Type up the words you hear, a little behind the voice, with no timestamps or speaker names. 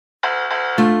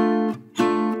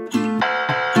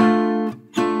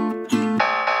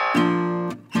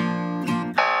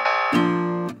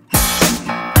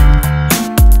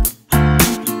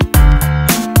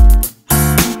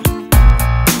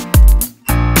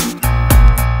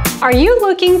Are you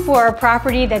looking for a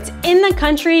property that's in the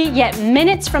country yet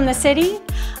minutes from the city?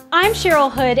 I'm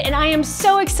Cheryl Hood and I am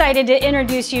so excited to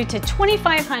introduce you to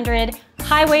 2500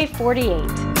 Highway 48.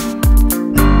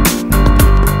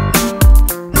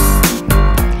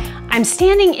 I'm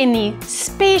standing in the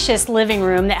spacious living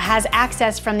room that has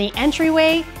access from the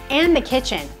entryway and the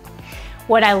kitchen.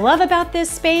 What I love about this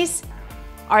space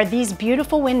are these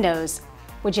beautiful windows.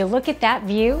 Would you look at that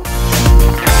view?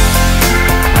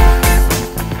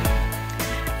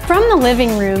 From the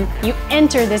living room, you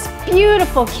enter this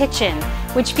beautiful kitchen,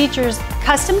 which features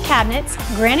custom cabinets,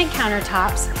 granite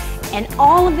countertops, and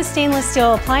all of the stainless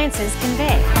steel appliances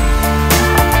convey.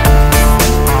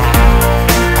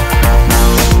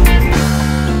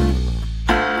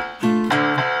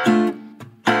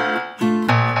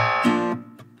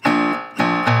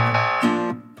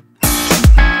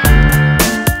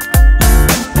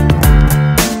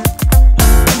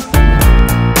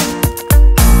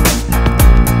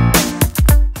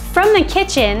 From the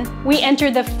kitchen, we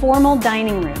enter the formal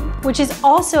dining room, which is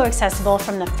also accessible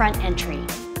from the front entry.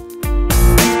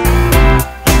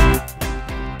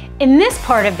 In this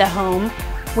part of the home,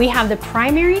 we have the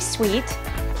primary suite,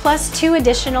 plus 2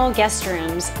 additional guest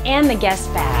rooms and the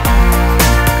guest bath.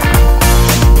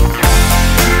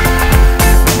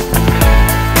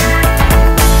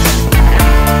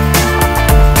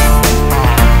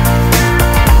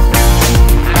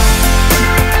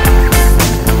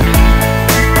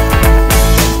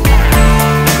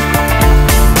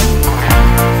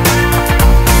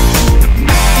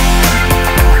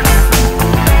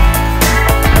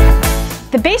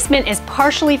 The basement is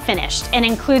partially finished and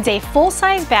includes a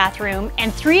full-size bathroom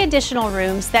and 3 additional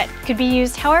rooms that could be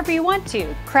used however you want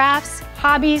to. Crafts,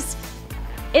 hobbies,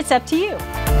 it's up to you.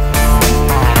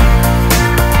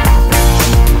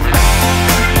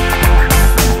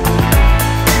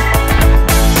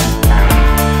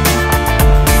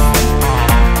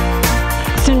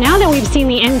 So now that we've seen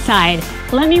the inside,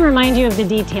 let me remind you of the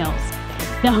details.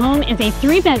 The home is a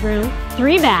 3-bedroom,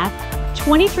 3-bath,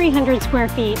 2,300 square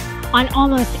feet, on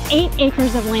almost 8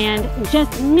 acres of land,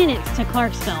 just minutes to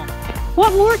Clarksville.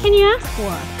 What more can you ask for?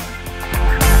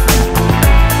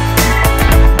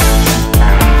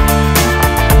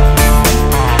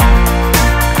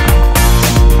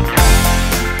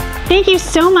 Thank you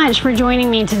so much for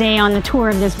joining me today on the tour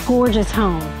of this gorgeous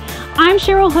home. I'm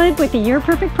Cheryl Hood with the Your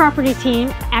Perfect Property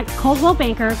team at Coldwell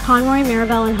Banker, Conroy,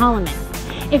 Maribel, and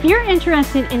Holloman. If you're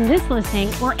interested in this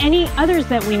listing or any others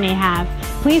that we may have,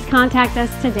 please contact us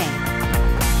today.